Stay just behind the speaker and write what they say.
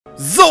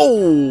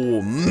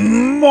So,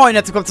 moin,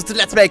 herzlich willkommen zu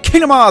Let's Play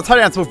Kingdom Hearts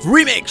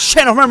ReMIX,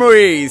 Chain of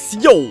Memories,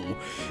 yo!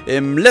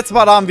 Im letzten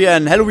Mal haben wir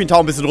in Halloween Town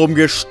ein bisschen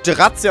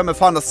rumgestratzt. Wir haben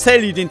erfahren, dass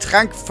Sally den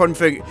Trank den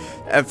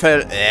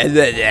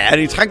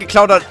Trank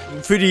geklaut hat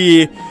für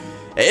die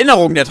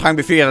Erinnerungen der Trank.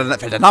 Mir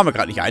fällt der Name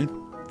gerade nicht ein.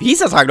 Wie hieß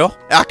der Trank noch?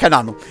 Ja, keine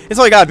Ahnung.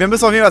 Ist auch egal, wir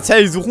müssen auf jeden Fall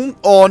Sally suchen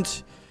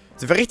und...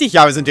 Sind wir richtig?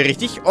 Ja, wir sind hier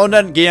richtig. Und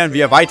dann gehen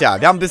wir weiter.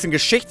 Wir haben ein bisschen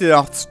Geschichte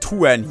noch zu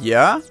tun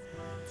hier.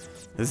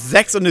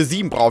 6 und eine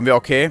 7 brauchen wir,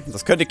 okay.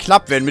 Das könnte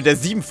knapp werden mit der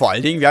 7 vor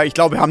allen Dingen. Ja, ich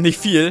glaube, wir haben nicht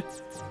viel.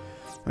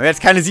 Wenn wir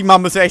jetzt keine 7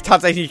 haben, müssen wir echt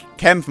tatsächlich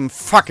kämpfen.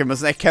 Fuck, wir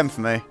müssen echt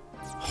kämpfen, ey.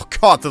 Oh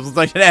Gott, das ist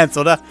doch nicht dein Ernst,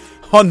 oder?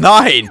 Oh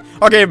nein.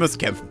 Okay, wir müssen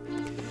kämpfen.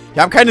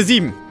 Wir haben keine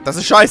 7. Das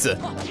ist scheiße.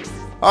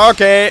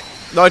 Okay,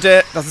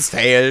 Leute, das ist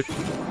Fail.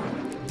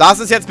 Das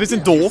ist jetzt ein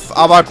bisschen doof,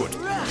 aber gut.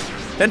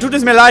 Dann tut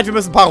es mir leid, wir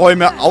müssen ein paar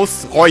Räume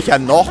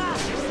ausräuchern noch.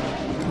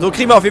 So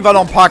kriegen wir auf jeden Fall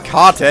noch ein paar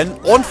Karten.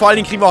 Und vor allen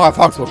Dingen kriegen wir auch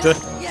Erfahrungspunkte.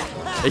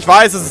 Ich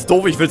weiß, es ist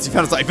doof, ich will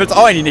es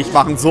auch eigentlich nicht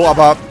machen, so,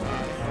 aber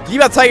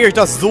lieber zeige ich euch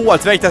das so,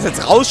 als wenn ich das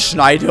jetzt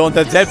rausschneide und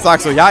dann selbst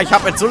sage so, ja, ich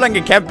habe jetzt so lange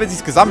gecampt, bis ich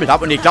es gesammelt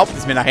habe und ihr glaubt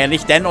es mir nachher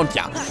nicht, denn und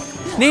ja.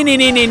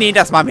 Nee,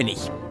 das machen wir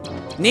nicht.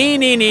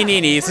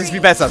 Nee, es ist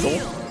viel besser so.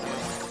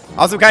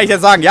 Also kann ich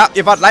jetzt sagen, ja,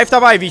 ihr wart live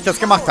dabei, wie ich das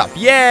gemacht habe.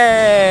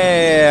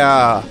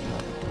 Yeah!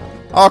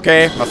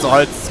 Okay, was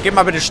soll's. Gib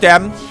mal bitte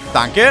sterben.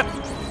 Danke.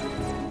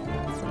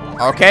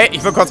 Okay,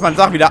 ich will kurz meine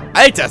Sachen wieder...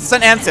 Alter, ist das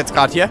dein Ernst jetzt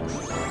gerade hier?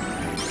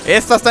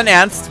 Ist das dein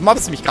Ernst? Du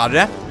mobst mich gerade,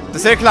 ne?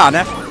 Das ist ja klar,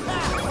 ne?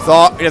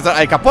 So, ihr seid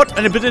alle kaputt.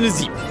 Eine bitte eine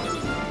 7.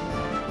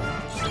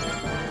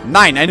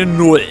 Nein, eine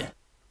 0.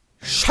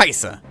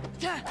 Scheiße.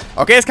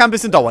 Okay, es kann ein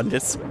bisschen dauern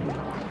jetzt.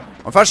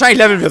 Und wahrscheinlich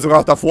leveln wir sogar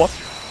noch davor.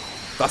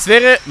 Das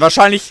wäre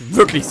wahrscheinlich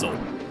wirklich so.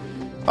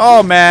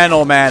 Oh man,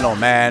 oh man, oh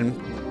man.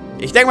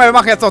 Ich denke mal, wir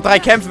machen jetzt noch 3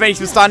 Kämpfe. Wenn ich es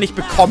bis da nicht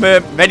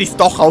bekomme, werde ich es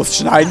doch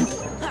rausschneiden.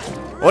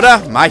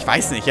 Oder? Na, ich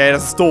weiß nicht, ey,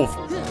 das ist doof.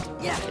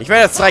 Ich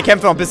werde jetzt 3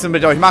 Kämpfe noch ein bisschen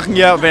mit euch machen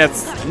hier. Und wenn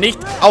jetzt nicht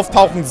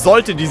auftauchen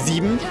sollte, die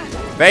 7,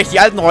 werde ich die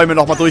alten Räume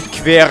nochmal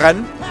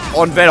durchqueren.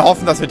 Und werde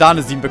hoffen, dass wir da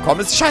eine 7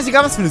 bekommen. Es ist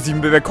scheißegal, was für eine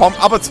 7 wir bekommen.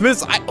 Aber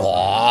zumindest ein...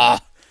 Oh.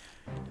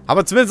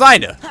 Aber zumindest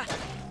eine.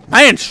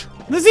 Mensch,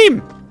 eine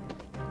 7.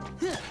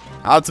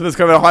 Aber zumindest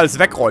können wir doch alles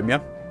wegräumen,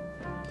 ja?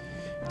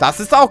 Das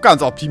ist auch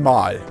ganz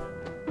optimal.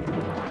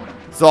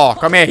 So,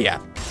 komm her hier.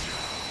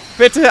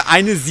 Bitte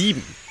eine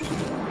 7.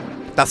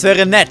 Das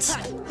wäre nett.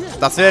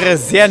 Das wäre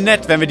sehr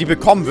nett, wenn wir die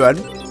bekommen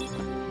würden.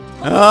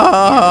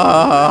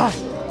 Ah,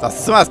 das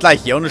ist immer das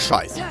gleiche hier, ohne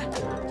Scheiß.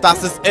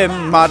 Das ist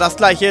immer das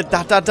gleiche.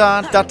 Da.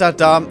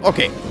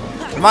 Okay.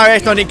 Dann machen wir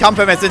echt noch den Kampf,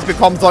 wenn wir es jetzt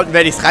bekommen sollten,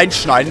 werde ich es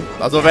reinschneiden.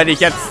 Also werde ich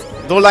jetzt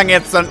so lange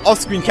jetzt dann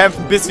offscreen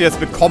kämpfen, bis wir es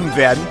bekommen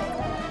werden.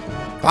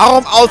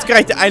 Warum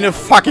ausgerechnet eine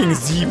fucking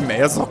 7, ey?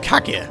 Das ist doch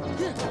kacke.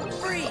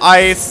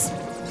 Eis.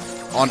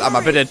 Und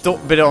einmal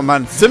bitte um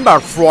meinen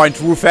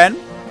Simba-Freund rufen.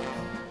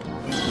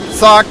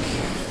 Zack.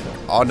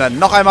 Und dann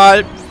noch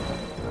einmal.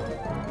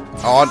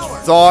 Und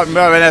so,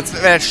 wenn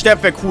er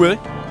stirbt, wäre cool.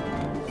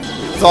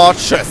 So,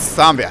 tschüss.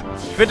 Da haben wir.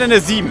 Bitte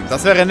eine 7.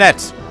 Das wäre nett.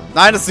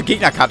 Nein, das ist eine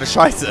Gegnerkarte.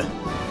 Scheiße.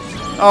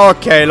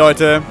 Okay,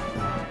 Leute.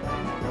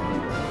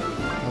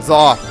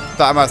 So,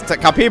 da einmal das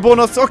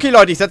KP-Bonus. Okay,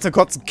 Leute, ich setze einen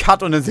kurzen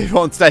Cut und dann sehen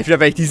wir uns gleich wieder,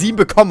 wenn ich die 7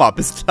 bekommen habe.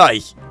 Bis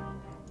gleich.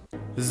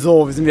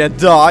 So, wir sind wieder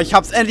da. Ich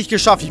habe es endlich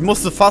geschafft. Ich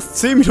musste fast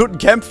 10 Minuten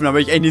kämpfen,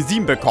 damit ich endlich eine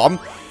 7 bekomme.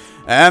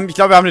 Ich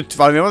glaube, wir müssen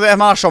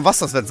erstmal nachschauen, was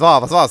das jetzt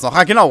war. Was war das noch?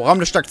 Ah, genau. Raum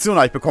der Station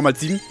habe ich bekommen als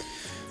 7.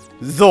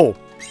 So.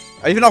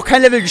 Ich bin auch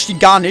kein Level gestiegen,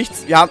 gar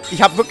nichts. Ja,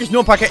 ich habe wirklich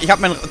nur ein paar... Ich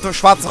habe meinen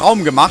schwarzen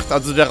Raum gemacht.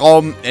 Also der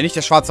Raum... nicht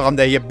der schwarze Raum,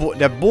 der hier...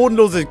 der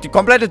bodenlose... Die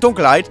komplette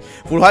Dunkelheit.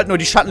 Wo halt nur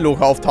die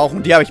Schattenloche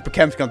auftauchen. Die habe ich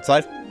bekämpft die ganze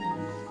Zeit.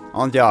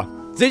 Und ja.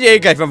 Seht ihr eh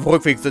gleich, wenn wir auf dem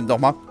Rückweg sind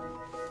nochmal.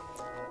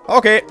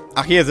 Okay.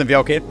 Ach, hier sind wir,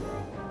 okay.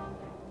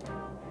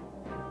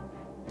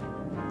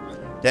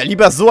 Ja,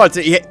 lieber so, als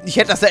ich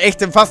hätte das ja echt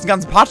fast einen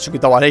ganzen Part schon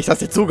gedauert, hätte ich das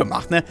jetzt so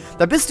gemacht, ne?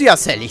 Da bist du ja,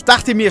 Sally. Ich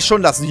dachte mir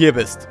schon, dass du hier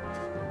bist.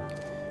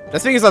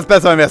 Deswegen ist das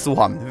besser, wenn wir es so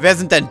haben. Wer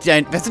sind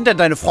denn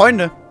deine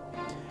Freunde?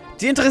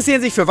 Die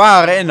interessieren sich für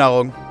wahre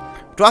Erinnerungen.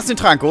 Du hast den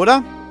Trank,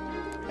 oder?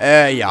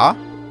 Ja.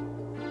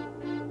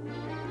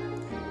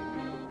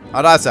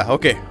 Ah, da ist er.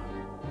 Okay.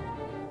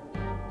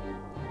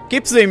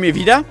 Gibst du ihn mir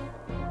wieder?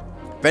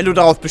 Wenn du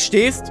darauf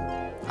bestehst?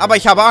 Aber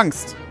ich habe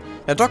Angst.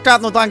 Der Doktor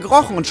hat nur dran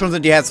gerochen und schon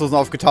sind die Herzlosen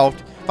aufgetaucht.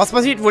 Was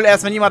passiert wohl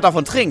erst, wenn jemand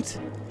davon trinkt?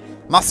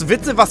 Machst du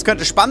Witze? Was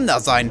könnte spannender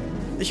sein?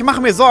 Ich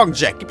mache mir Sorgen,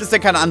 Jack. Gibt es denn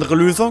keine andere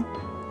Lösung?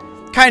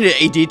 Keine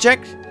Idee, Jack?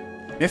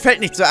 Mir fällt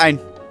nichts so ein.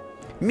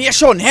 Mir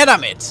schon, her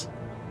damit!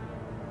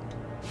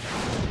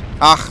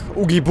 Ach,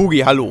 Oogie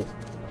Boogie, hallo.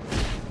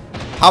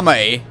 Hammer,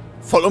 ey.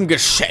 Voll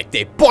umgescheckt,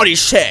 ey.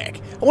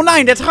 Bodycheck. Oh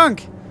nein, der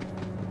Trank.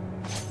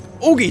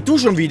 Oogie, du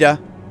schon wieder.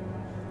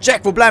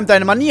 Jack, wo bleiben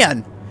deine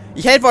Manieren?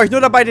 Ich helfe euch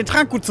nur dabei, den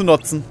Trank gut zu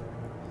nutzen.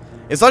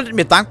 Ihr solltet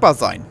mir dankbar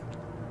sein.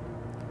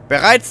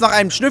 Bereits nach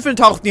einem Schnüffeln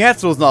tauchten die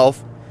Herzlosen auf.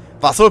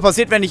 Was wohl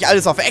passiert, wenn ich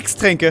alles auf Ex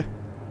trinke?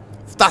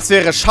 Das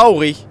wäre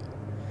schaurig.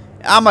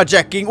 Armer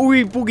Jack, gegen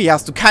Oogie Boogie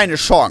hast du keine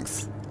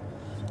Chance.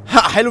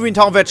 Ha, Halloween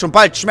Town wird schon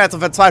bald Schmerz und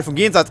Verzweiflung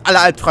jenseits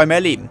aller Albträume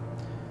erleben.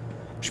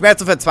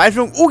 Schmerz und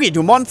Verzweiflung? Oogie,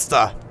 du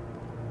Monster!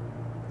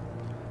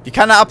 Wie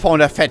kann er abhauen,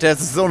 der Fette?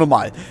 Das ist so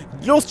normal.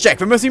 Los, Jack,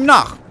 wir müssen ihm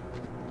nach.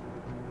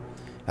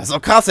 Das ist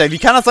doch krass, ey. Wie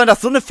kann das sein,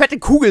 dass so eine fette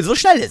Kugel so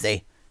schnell ist,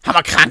 ey?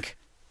 Hammerkrank.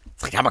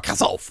 Das regt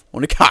hammerkrass auf.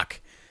 Ohne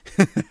Kack.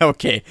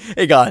 Okay,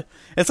 egal.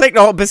 Es regt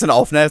noch ein bisschen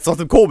auf, ne? Ist doch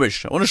so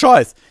komisch. Ohne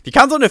Scheiß. Wie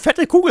kann so eine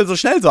fette Kugel so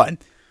schnell sein?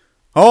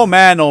 Oh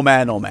man, oh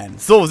man, oh man.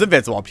 So, wo sind wir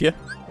jetzt überhaupt hier?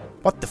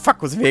 What the fuck,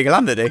 wo sind wir hier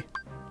gelandet, ey?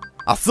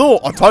 Ach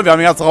so, oh toll, wir haben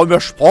den ganzen Raum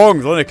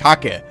übersprungen. So eine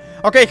Kacke.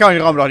 Okay, ich kann euch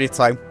den Raum doch nicht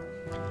zeigen.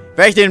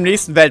 Werde ich den im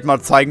nächsten Welt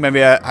mal zeigen, wenn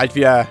wir halt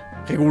wieder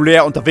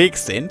regulär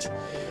unterwegs sind.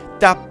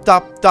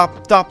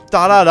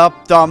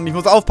 Ich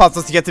muss aufpassen,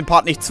 dass ich jetzt den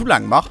Part nicht zu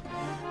lang mache.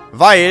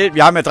 Weil,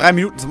 wir haben ja 3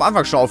 Minuten zum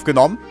Anfang schon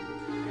aufgenommen.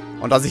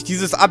 Und dass ich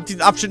diesen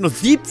Abschnitt nur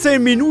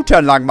 17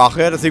 Minuten lang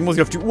mache, deswegen muss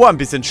ich auf die Uhr ein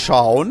bisschen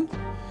schauen.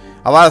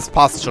 Aber das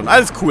passt schon,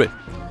 alles cool.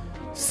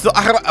 So,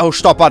 ach, oh,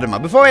 stopp, warte mal.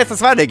 Bevor wir jetzt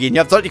das weitergehen,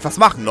 ja, sollte ich was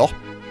machen noch.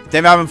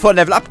 Denn wir haben im vollen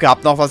Level up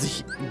gehabt noch, was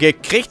ich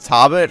gekriegt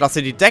habe, dass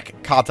wir die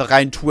Deckkarte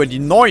reintun, die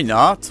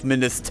 9er,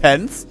 zumindest.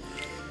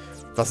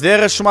 Das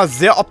wäre schon mal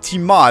sehr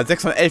optimal.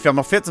 611, wir haben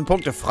noch 14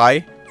 Punkte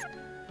frei.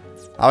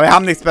 Aber wir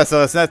haben nichts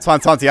Besseres, ne?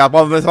 22, ja,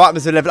 brauchen wir warten,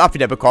 bis wir Level up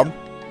wieder bekommen.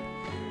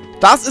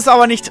 Das ist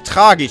aber nicht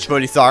tragisch,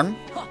 würde ich sagen.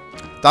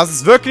 Das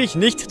ist wirklich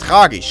nicht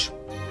tragisch.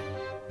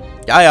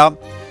 Ja, ja.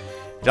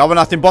 Ich glaube,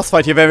 nach dem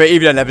Bossfight hier werden wir eh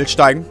wieder Level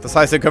steigen. Das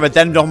heißt, dann können wir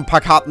dann noch ein paar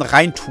Karten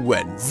reintun.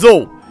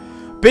 So.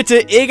 Bitte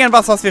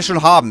irgendwas, was wir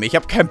schon haben. Ich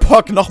habe keinen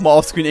Bock, nochmal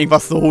aufscreen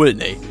irgendwas zu holen,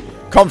 ey.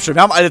 Komm schon,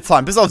 wir haben alle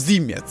Zahlen. Bis auf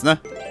 7 jetzt, ne?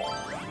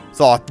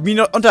 So,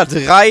 unter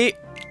 3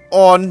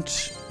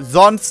 und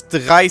sonst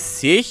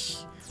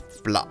 30.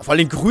 Blau. Vor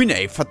allem grün,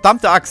 ey.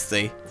 Verdammte Axt,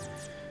 ey.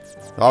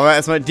 So, aber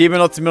erstmal den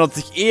benutze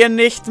ich eh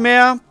nicht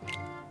mehr.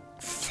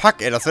 Fuck,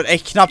 ey, das wird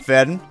echt knapp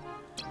werden.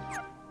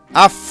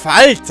 Ah,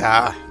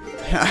 Falter.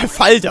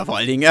 Falter vor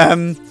allen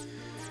Dingen.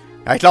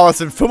 Ja, ich glaube, es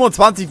sind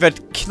 25,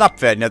 wird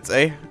knapp werden jetzt,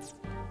 ey.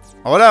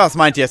 Oder? Was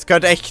meint ihr? Es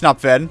könnte echt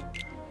knapp werden.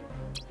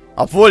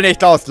 Obwohl, nicht, ich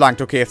glaube, es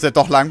langt. Okay, es wird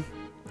doch lang.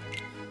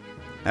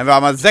 Wenn wir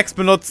einmal 6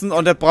 benutzen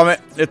und dann brauchen wir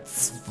eine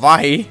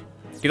 2.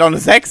 Geht auch eine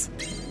 6?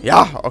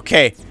 Ja,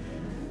 okay.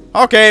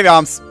 Okay, wir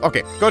haben es.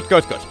 Okay, gut,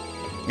 gut, gut.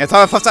 Jetzt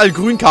haben wir fast alle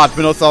Grünkarten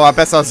benutzt, aber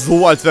besser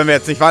so, als wenn wir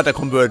jetzt nicht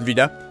weiterkommen würden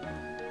wieder.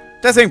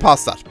 Deswegen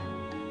passt das.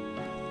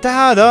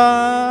 Da,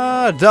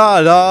 da,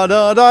 da, da,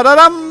 da, da, da,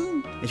 dam.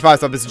 Ich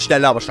weiß, ein bisschen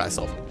schneller, aber scheiß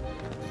drauf.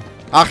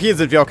 Ach, hier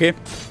sind wir, okay.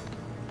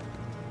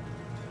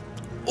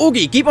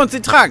 Oogie, gib uns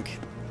den Trank.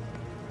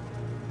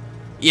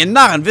 Ihr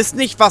Narren wisst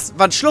nicht,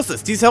 wann Schluss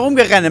ist. Dieses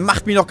Herumgerenne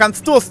macht mich noch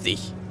ganz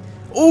durstig.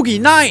 Oogie,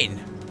 nein.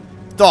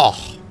 Doch.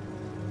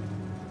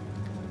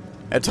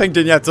 Er trinkt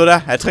den jetzt,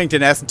 oder? Er trinkt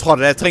den, er ist ein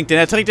Trottel. Er trinkt den,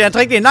 er trinkt den, er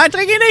trinkt den. Nein,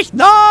 trink ihn nicht.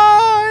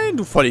 Nein,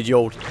 du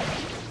Vollidiot.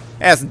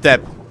 Er ist ein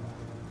Depp.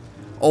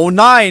 Oh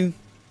nein.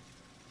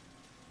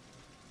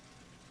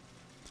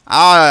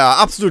 Ah, ja,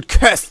 absolut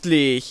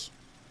köstlich.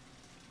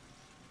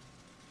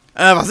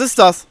 Was ist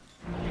das?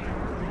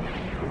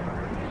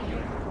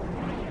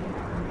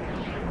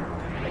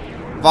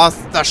 Was?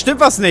 Da stimmt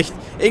was nicht.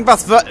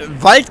 Irgendwas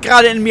wallt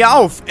gerade in mir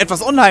auf.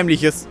 Etwas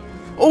Unheimliches.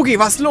 Oogie,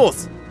 was ist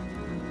los?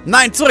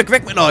 Nein, zurück,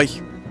 weg mit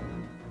euch.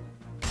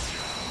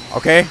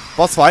 Okay,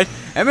 Bossfight.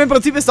 Im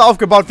Prinzip ist er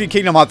aufgebaut wie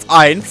Kingdom Hearts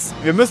 1.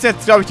 Wir müssen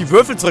jetzt, glaube ich, die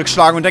Würfel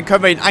zurückschlagen und dann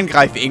können wir ihn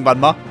angreifen irgendwann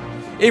mal.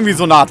 Irgendwie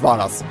so naht war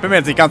das. Bin mir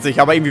jetzt nicht ganz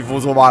sicher, aber irgendwie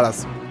so war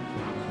das.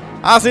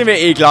 Ah, sehen wir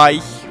eh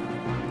gleich.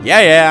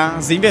 Ja, ja,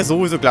 sehen wir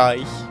sowieso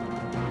gleich.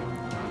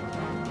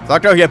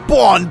 Sagt er hier,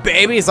 Born,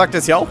 Baby, sagt er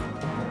es ja auch.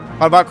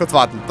 Mal kurz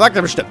warten. Sagt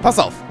er bestimmt. Pass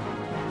auf.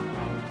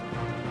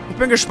 Ich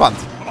bin gespannt.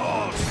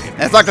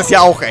 Er sagt das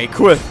ja auch, ey.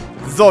 Cool.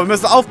 So, wir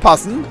müssen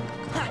aufpassen.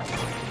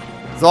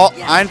 So,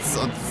 1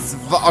 und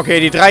 2. Okay,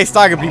 die 3 ist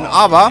da geblieben,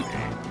 aber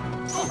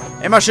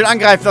immer schön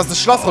angreifen, dass das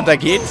Schloss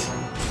runtergeht.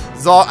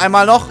 So,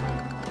 einmal noch.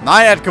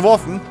 Nein, er hat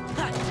geworfen.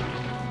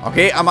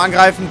 Okay, einmal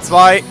angreifen.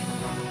 2.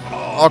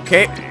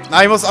 Okay.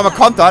 Nein, ich muss aber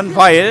kontern,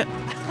 weil...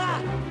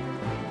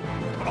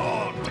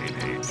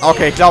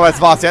 Okay, ich glaube,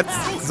 es war's jetzt.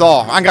 So,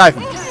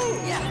 angreifen.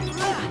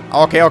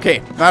 Okay,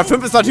 okay. Na,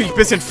 5 ist natürlich ein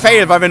bisschen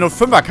fail, weil wir nur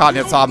 5er-Karten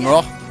jetzt haben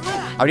noch.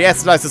 Aber die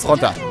erste Leiste ist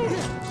runter.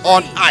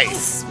 Und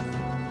Eis.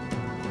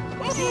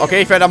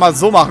 Okay, ich werde da mal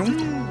so machen.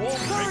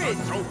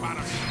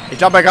 Ich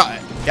glaube,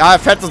 er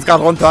fällt uns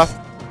gerade runter.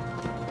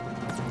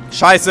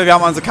 Scheiße, wir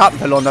haben unsere Karten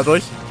verloren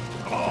dadurch.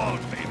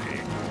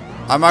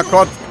 Einmal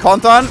kurz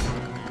kontern.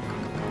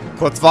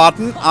 Kurz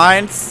warten.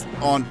 1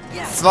 und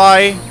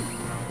 2.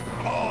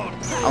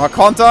 Einmal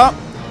Konter.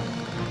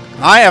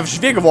 Nein, er hat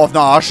schwer geworfen,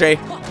 Arsch, ey.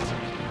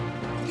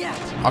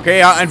 Okay,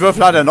 ja, ein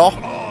Würfel hat er noch.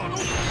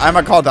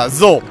 Einmal Konter.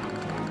 So.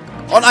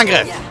 Und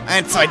Angriff.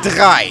 1, 2,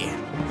 3.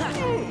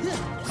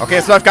 Okay,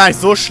 es läuft gar nicht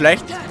so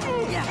schlecht.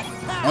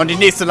 Und die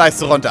nächste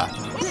Leiste runter.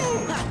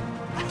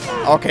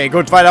 Okay,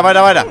 gut. Weiter,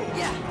 weiter, weiter.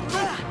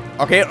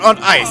 Okay, und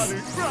Eis.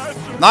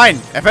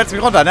 Nein, er fällt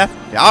mich runter, ne?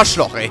 Der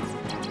Arschloch, ey.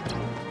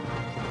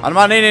 Warte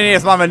mal, nee, nee, nee,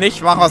 das machen wir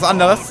nicht. Wir machen was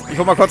anderes. Ich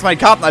hol mal kurz meine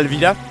Karten alle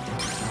wieder.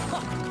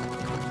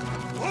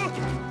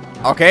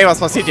 Okay, was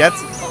passiert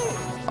jetzt?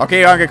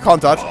 Okay, wir haben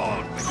gekontert.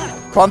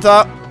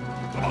 Konter.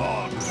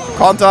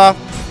 Konter.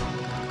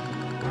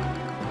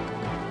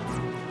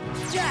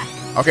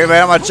 Okay, wir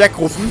werden mal Jack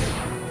rufen.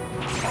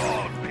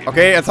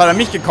 Okay, jetzt hat er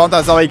mich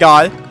gekontert, ist aber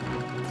egal.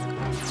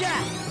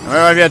 Dann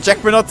werden wir wieder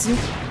Jack benutzen.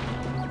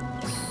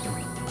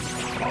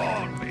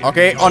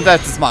 Okay, und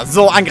letztes Mal.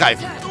 So,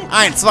 angreifen.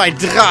 1, 2,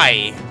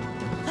 3.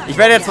 Ich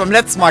werde jetzt beim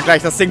letzten Mal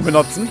gleich das Ding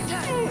benutzen.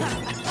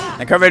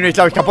 Dann können wir nämlich,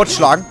 glaube ich, kaputt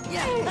schlagen.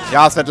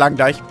 Ja, es wird lang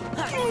gleich.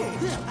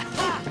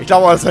 Ich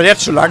glaube, es wird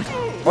jetzt schon lang.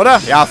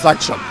 Oder? Ja, es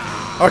langt schon.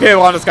 Okay, wir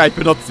brauchen das gar nicht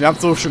benutzen. Wir haben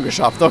es so schon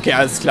geschafft. Okay,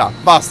 alles klar.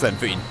 Was denn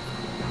für ihn?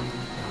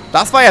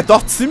 Das war ja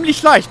doch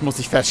ziemlich leicht, muss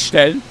ich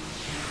feststellen.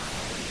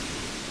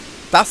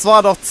 Das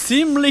war doch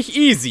ziemlich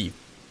easy.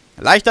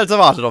 Leichter als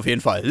erwartet auf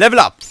jeden Fall. Level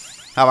up.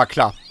 Aber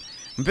klar.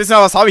 Ein bisschen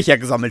was habe ich ja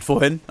gesammelt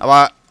vorhin.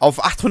 Aber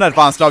auf 800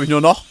 waren es, glaube ich, nur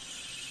noch.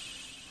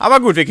 Aber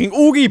gut, wir kriegen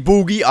Oogie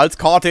Boogie als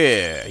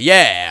Karte.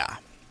 Yeah.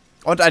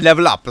 Und ein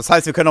Level up. Das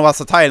heißt, wir können noch was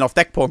verteilen auf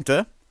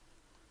Deckpunkte.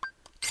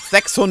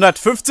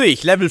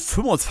 650. Level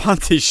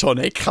 25 schon,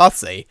 ey.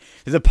 Krass, ey.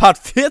 Wir sind Part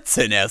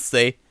 14 erst,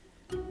 ey.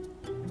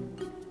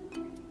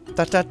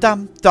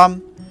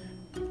 Da-da-dam-dam.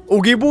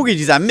 Oogie Boogie,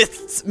 dieser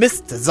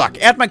Mistsack.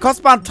 Er hat meinen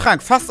kostbaren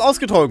Trank fast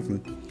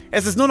ausgetrunken.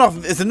 Es sind nur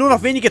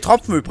noch wenige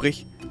Tropfen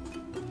übrig.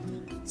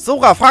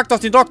 Sora, frag doch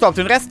den Doktor, ob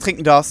du den Rest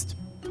trinken darfst.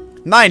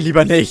 Nein,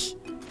 lieber nicht.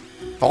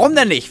 Warum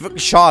denn nicht?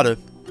 Wirklich schade.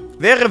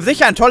 Wäre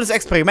sicher ein tolles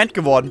Experiment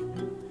geworden.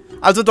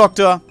 Also,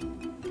 Doktor,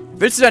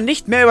 willst du dann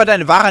nicht mehr über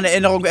deine wahren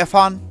Erinnerungen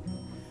erfahren?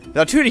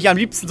 Natürlich, am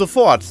liebsten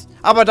sofort.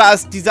 Aber da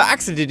ist diese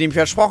Achse, die dem ich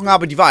versprochen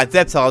habe, die Wahrheit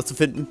selbst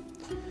herauszufinden.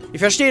 Ich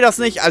verstehe das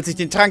nicht. Als ich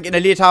den Trank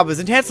inhaliert habe,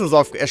 sind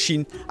Herzlose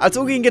erschienen. Als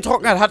Oogie ihn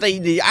getrunken hat, hat er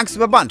ihn die Angst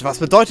übermannt. Was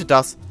bedeutet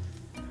das?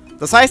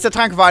 Das heißt, der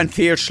Trank war ein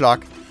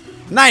Fehlschlag.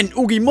 Nein,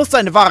 Oogie muss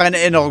seine wahren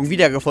Erinnerungen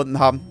wiedergefunden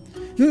haben.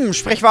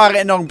 Sprechwahre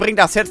Erinnerungen bringen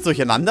das Herz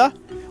durcheinander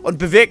und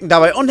bewirken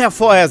dabei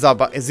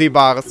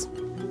Unvorhersehbares.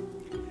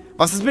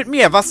 Was ist mit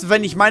mir? Was,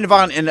 wenn ich meine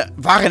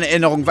wahren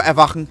Erinnerungen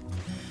erwachen?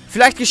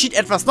 Vielleicht geschieht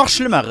etwas noch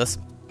Schlimmeres.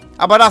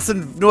 Aber das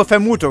sind nur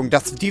Vermutungen,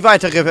 dass die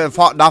weitere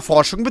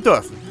Nachforschung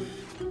bedürfen.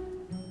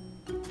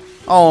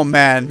 Oh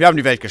man, wir haben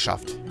die Welt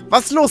geschafft.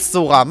 Was ist los,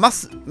 Sora?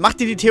 Macht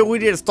dir die Theorie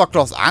des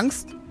Doktors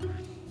Angst?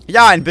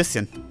 Ja, ein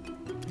bisschen.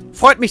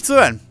 Freut mich zu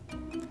hören.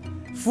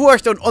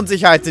 Furcht und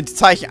Unsicherheit sind die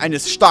Zeichen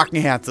eines starken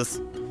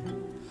Herzens.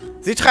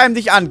 Sie treiben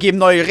dich an, geben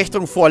neue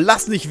Richtungen vor,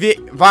 lassen dich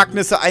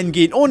Wagnisse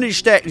eingehen. Ohne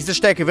diese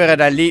Stärke wäre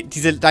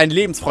deine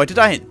Lebensfreude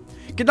dahin.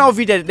 Genau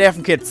wie der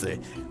Nervenkitzel.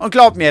 Und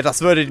glaub mir,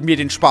 das würde mir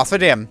den Spaß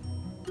verderben.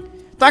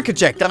 Danke,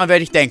 Jack, daran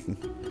werde ich denken.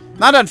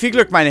 Na dann, viel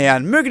Glück, meine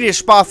Herren. Möge dir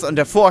Spaß und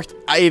der Furcht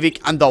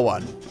ewig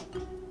andauern.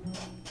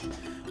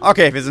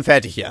 Okay, wir sind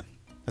fertig hier.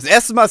 Das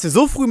erste Mal, dass wir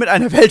so früh mit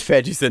einer Welt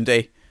fertig sind,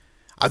 ey.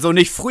 Also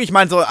nicht früh, ich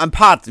meine so am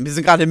Part. Wir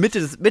sind gerade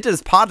Mitte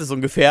des Partes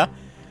ungefähr.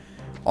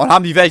 Und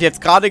haben die Welt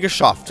jetzt gerade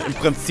geschafft. Im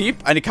Prinzip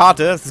eine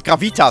Karte. Das ist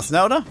Gravitas,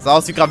 ne, oder? Sah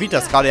aus wie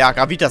Gravitas gerade. Ja,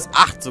 Gravitas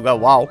 8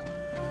 sogar. Wow.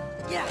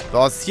 So,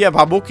 das ist hier ein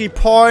paar Mookie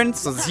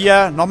Points. Das ist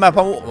hier noch mehr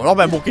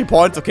Mookie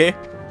Points, okay.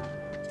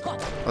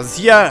 Das ist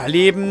hier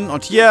Leben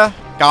und hier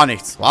gar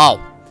nichts. Wow.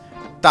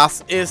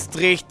 Das ist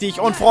richtig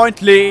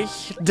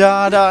unfreundlich. Okay,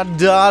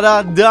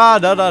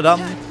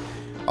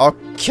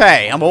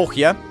 haben wir hoch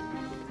hier.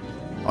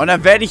 Und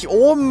dann werde ich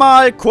oben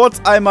mal kurz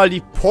einmal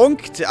die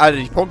Punkte,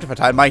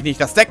 verteilen, mache ich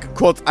nicht, das Deck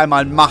kurz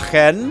einmal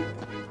machen.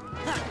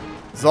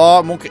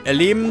 So,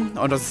 Leben.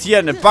 Und das ist hier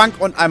eine Bank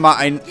und einmal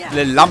eine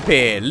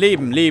Lampe.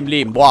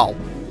 Leben. Wow.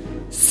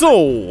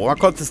 So, mal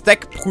kurz das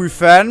Deck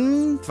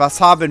prüfen.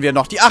 Was haben wir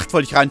noch? Die 8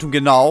 wollte ich reintun,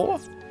 genau.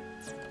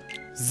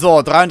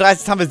 So, 33,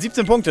 jetzt haben wir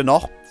 17 Punkte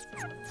noch.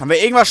 Haben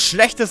wir irgendwas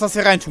Schlechtes, was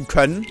wir reintun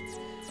können?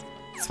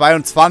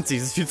 22,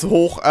 das ist viel zu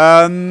hoch.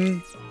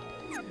 Haben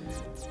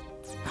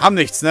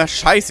nichts, ne?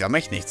 Scheiße, wir haben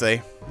echt nichts,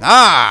 ey.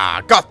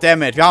 Ah,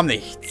 goddammit, wir haben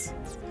nichts.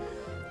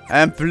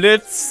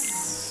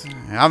 Blitz.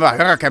 Ja, wir haben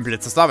gar keinen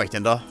Blitz. Was darf ich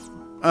denn da?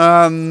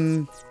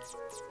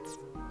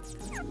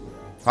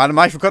 Warte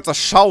mal, ich will kurz was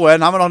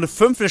schauen. Haben wir noch eine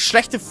 5, eine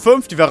schlechte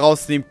 5, die wir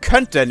rausnehmen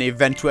könnten,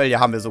 eventuell.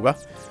 Ja, haben wir sogar.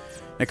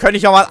 Dann könnte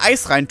ich auch mal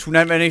Eis reintun.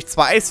 Dann haben wir nämlich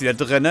 2 Eis wieder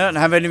drin. Dann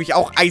haben wir nämlich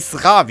auch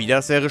Eisra wieder.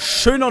 Das wäre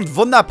schön und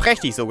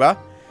wunderprächtig sogar.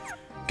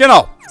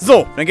 Genau.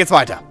 So, dann geht's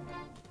weiter.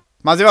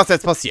 Mal sehen, was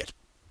jetzt passiert.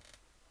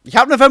 Ich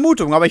habe eine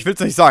Vermutung, aber ich will es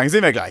nicht sagen.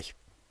 Sehen wir gleich.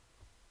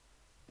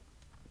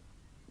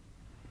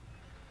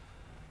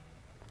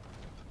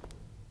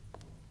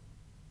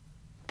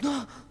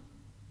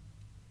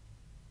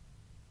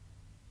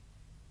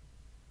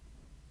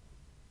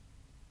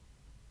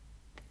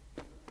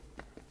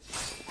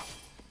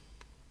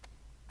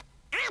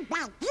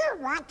 But you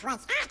want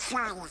was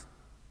actually.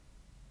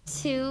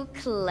 Too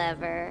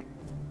clever.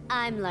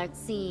 I'm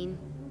Larxene.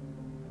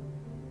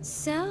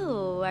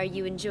 So, are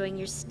you enjoying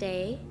your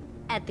stay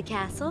at the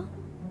castle?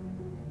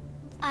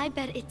 I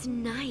bet it's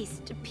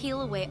nice to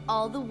peel away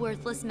all the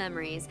worthless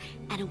memories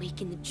and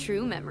awaken the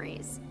true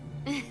memories.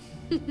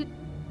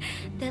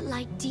 That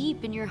lie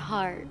deep in your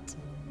heart.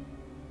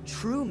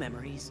 True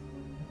memories?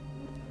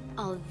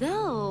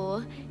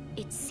 Although,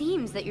 it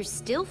seems that you're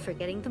still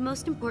forgetting the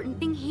most important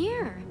thing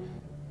here.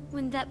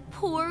 When that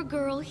poor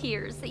girl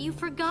hears that you've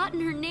forgotten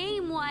her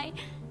name, why,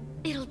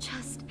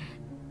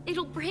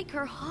 it'll break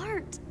her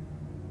heart.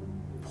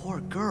 Poor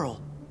girl.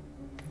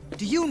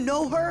 Do you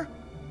know her?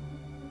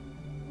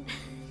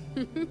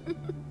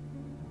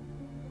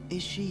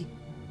 Is she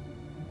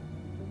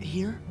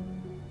here?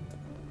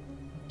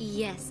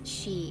 Yes,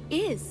 she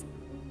is.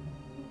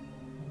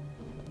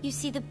 You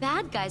see, the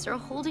bad guys are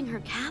holding her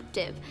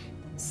captive,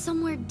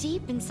 somewhere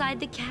deep inside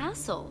the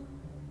castle.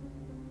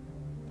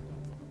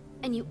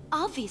 And you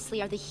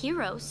obviously are the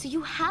hero, so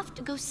you have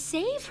to go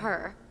save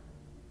her.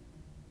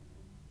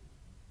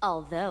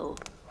 Although...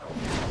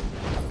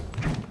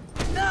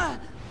 Ah!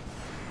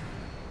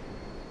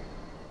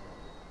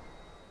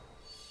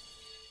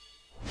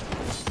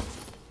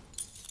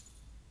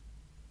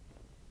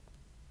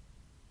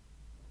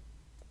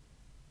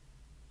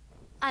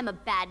 I'm a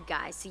bad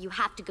guy, so you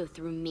have to go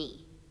through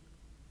me.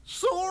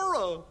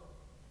 Sora!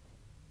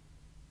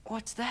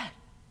 What's that?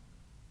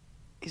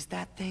 Is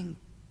that thing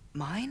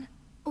mine?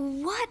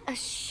 What a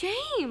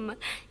shame!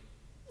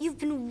 You've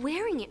been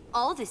wearing it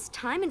all this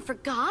time and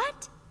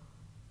forgot?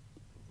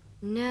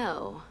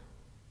 No,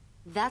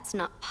 that's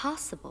not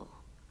possible.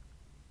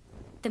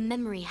 The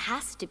memory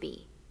has to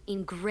be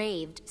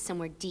engraved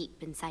somewhere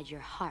deep inside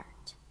your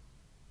heart.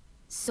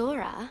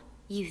 Sora,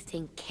 you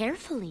think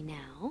carefully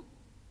now.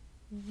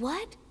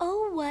 What,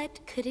 oh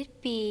what could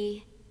it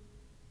be?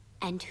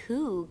 And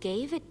who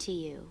gave it to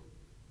you?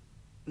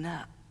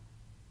 Meh.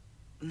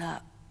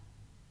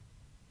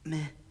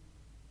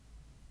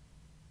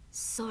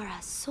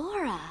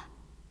 Sora,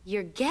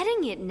 you're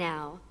getting it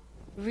now.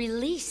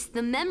 Release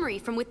the memory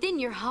from within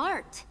your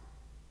heart.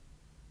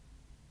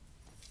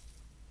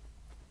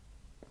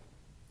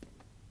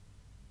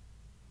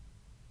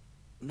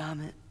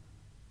 Nominate.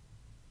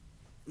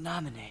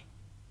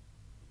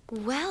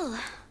 Well,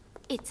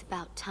 it's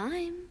about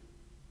time.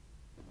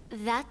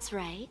 That's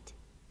right,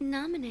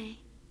 nominate.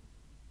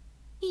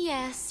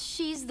 Yes,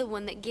 she's the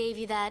one that gave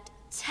you that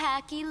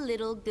tacky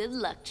little good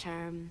luck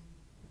charm.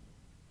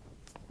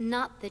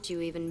 Not that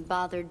you even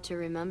bothered to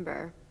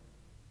remember.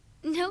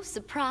 No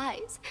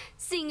surprise,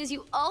 seeing as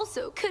you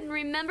also couldn't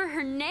remember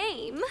her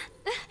name.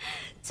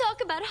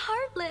 Talk about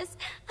heartless,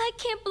 I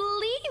can't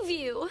believe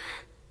you.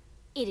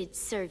 It'd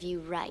serve you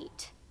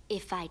right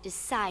if I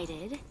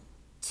decided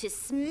to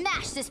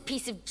smash this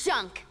piece of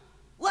junk.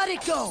 Let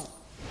it go!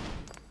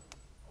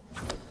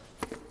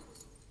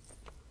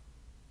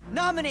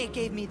 Nominate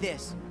gave me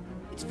this.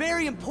 It's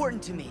very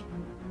important to me.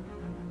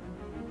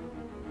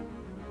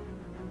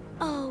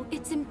 Oh,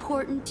 it's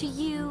important to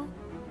you.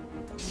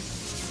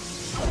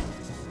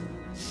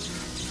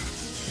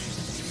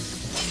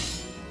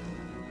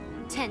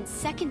 Ten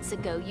seconds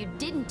ago, you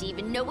didn't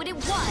even know what it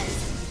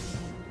was.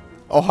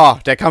 Oha,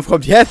 der Kampf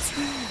kommt jetzt.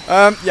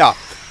 Ja.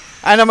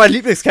 Einer meiner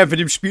Lieblingskämpfe in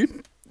dem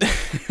Spiel.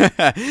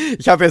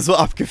 Ich habe ja so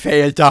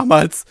abgefailt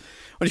damals.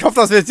 Und ich hoffe,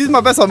 dass wir es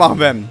diesmal besser machen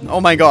werden.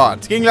 Oh mein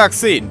Gott. Gegen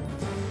Larxene.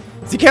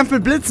 Sie kämpft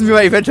mit Blitzen, wie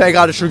man eventuell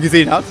gerade schon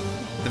gesehen hat.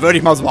 Da würde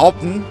ich mal so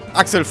behaupten.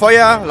 Axel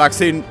Feuer,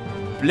 Larxene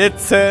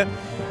Blitze.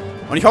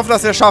 Und ich hoffe,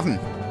 dass wir es schaffen.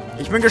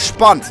 Ich bin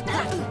gespannt.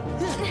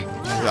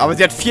 Aber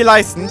sie hat 4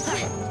 Leisten.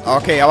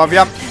 Okay, aber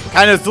wir haben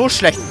keine so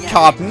schlechten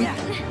Karten.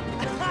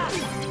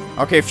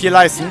 Okay, 4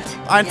 Leisten.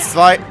 1,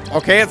 2.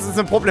 Okay, jetzt ist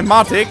eine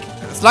Problematik.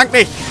 Es langt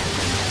nicht.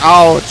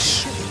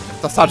 Autsch.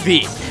 Das tat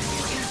weh.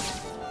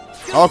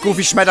 Oh,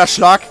 Goofy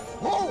Schmetterschlag.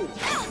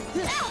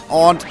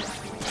 Und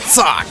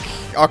zack.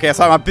 Okay, das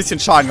hat mal ein bisschen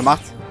Schaden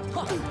gemacht.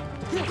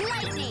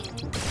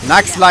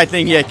 Nix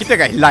Lightning hier. Ich geb dir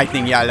gleich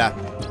Lightning hier, Alter.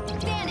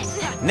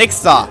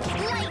 Nix da.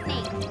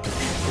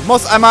 Ich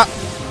muss einmal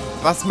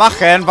was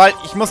machen, weil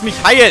ich muss mich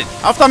heilen.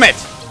 Auf damit.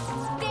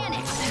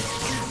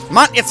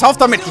 Mann, jetzt auf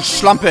damit, du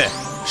Schlampe.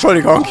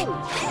 Entschuldigung.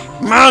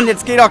 Mann,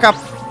 jetzt geh doch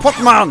kaputt,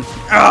 Mann.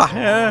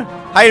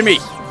 Heil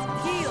mich.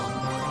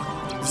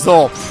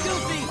 So.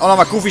 Auch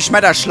nochmal Goofy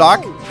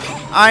Schmetterschlag.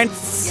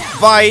 1,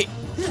 2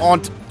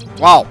 und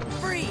wow.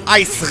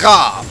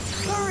 Eisra.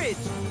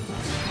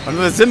 Und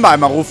wir Simba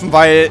einmal rufen,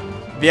 weil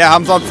wir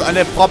haben sonst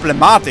eine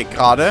Problematik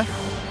gerade.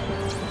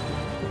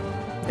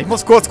 Ich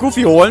muss kurz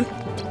Goofy holen.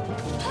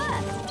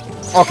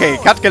 Okay,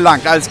 Cut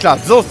gelangt, alles klar.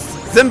 So,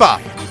 Simba.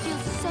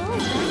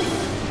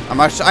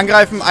 Einmal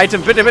angreifen.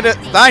 Item, bitte, bitte.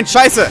 Nein,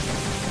 scheiße.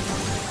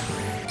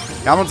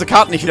 Wir haben unsere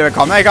Karten nicht wieder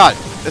bekommen. Na, egal.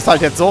 Ist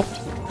halt jetzt so.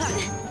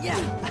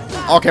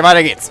 Okay,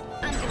 weiter geht's.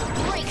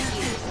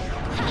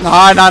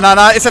 Nein, nein, nein,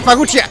 nein. Ist jetzt mal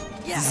gut hier.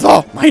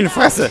 So, meine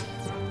Fresse.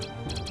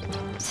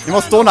 Ich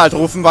muss Donald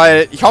rufen,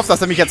 weil ich hoffe,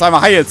 dass er mich jetzt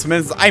einmal heilt.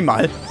 Zumindest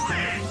einmal.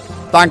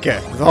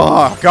 Danke.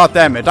 So,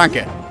 goddammit,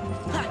 danke.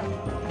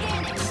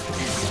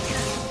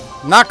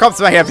 Na, kommst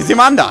du mal her. Wie sind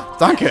wir an da?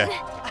 Danke.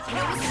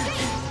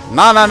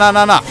 Na, na, na,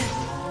 na, na.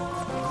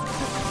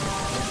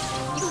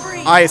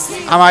 Eis,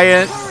 am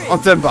Heilen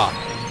und Simba.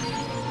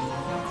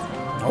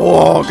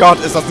 Oh Gott,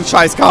 ist das ein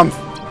Scheißkampf.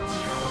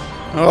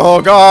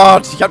 Oh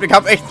Gott, ich habe den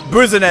Kampf echt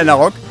böse in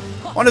Erinnerung.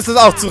 Und es ist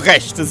auch zu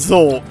Recht.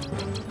 So.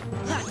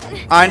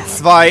 1,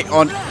 2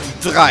 und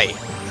 3.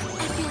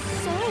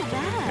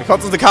 Wir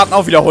können unsere Karten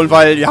auch wiederholen,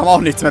 weil wir haben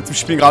auch nichts mehr zum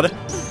Spielen gerade.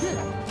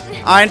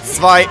 1,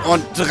 2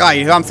 und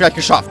 3. Wir haben es gleich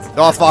geschafft.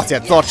 Das war's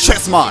jetzt. So,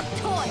 tschüss, Mann.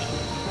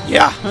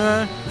 Ja.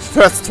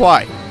 First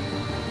try.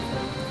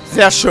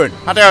 Sehr schön.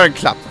 Hat ja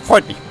geklappt.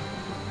 Freut mich.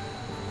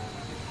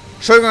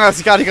 Entschuldigung, dass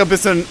ich gerade hier ein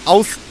bisschen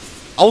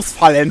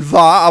ausfallen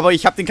war, aber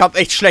ich habe den Kampf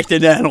echt schlecht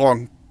in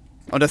Erinnerung.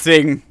 Und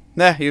deswegen,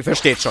 ne, ihr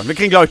versteht schon. Wir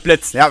kriegen, glaube ich,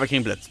 Blitz. Ja, wir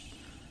kriegen Blitz.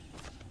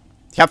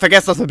 Ich habe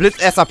vergessen, dass man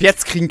Blitz erst ab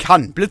jetzt kriegen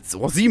kann. Blitz,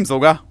 oh, 7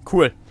 sogar.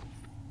 Cool.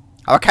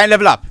 Aber kein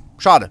Level Up.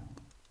 Schade.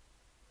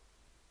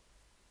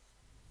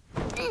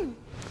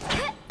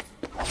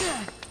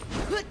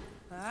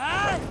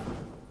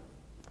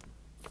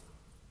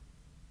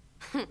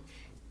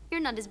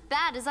 You're not as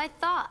bad as I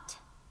thought.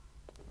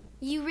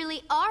 You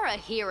really are a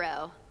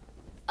hero.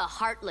 A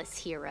heartless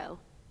hero.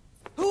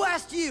 Who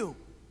asked you?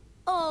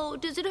 Oh,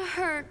 does it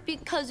hurt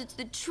because it's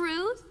the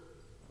truth?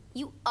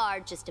 You are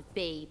just a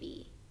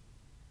baby.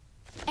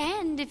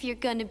 And if you're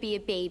gonna be a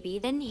baby,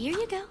 then here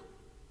you go.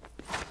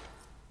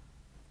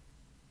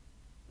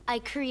 I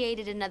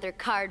created another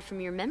card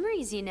from your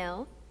memories, you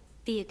know.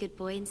 Be a good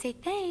boy and say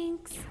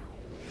thanks.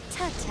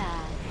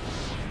 Ta-ta.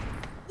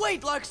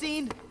 Wait,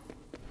 Larxene!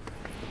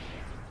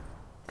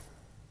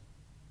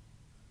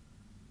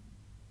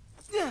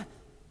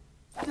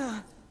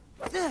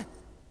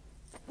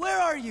 Where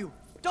are you?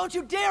 Don't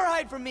you dare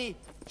hide from me!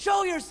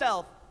 Show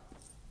yourself!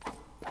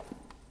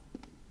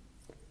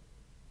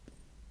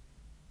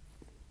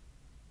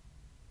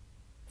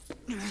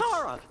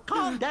 Sora,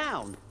 calm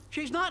down.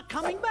 She's not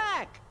coming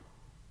back.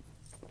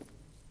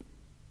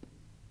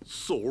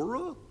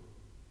 Sora?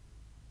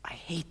 I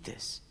hate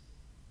this.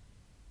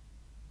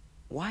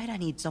 Why'd I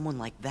need someone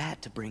like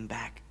that to bring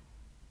back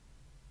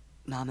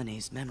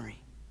Naminé's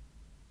memory?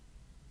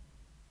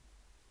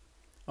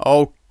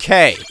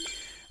 Okay.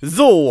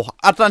 So,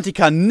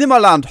 Atlantika,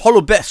 Nimmerland,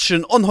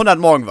 Hollow-Bestien und 100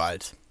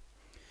 Morgenwald.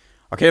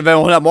 Okay, dann werden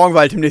wir 100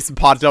 Morgenwald im nächsten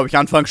Part, glaube ich,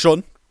 anfangen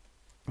schon.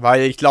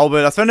 Weil ich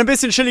glaube, dass wir eine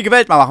bisschen chillige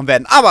Welt mal machen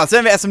werden. Aber das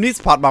werden wir erst im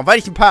nächsten Part machen, weil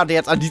ich den Part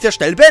jetzt an dieser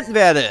Stelle beenden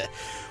werde.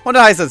 Und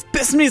da heißt es,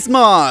 bis zum nächsten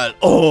Mal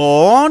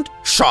und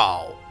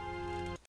ciao.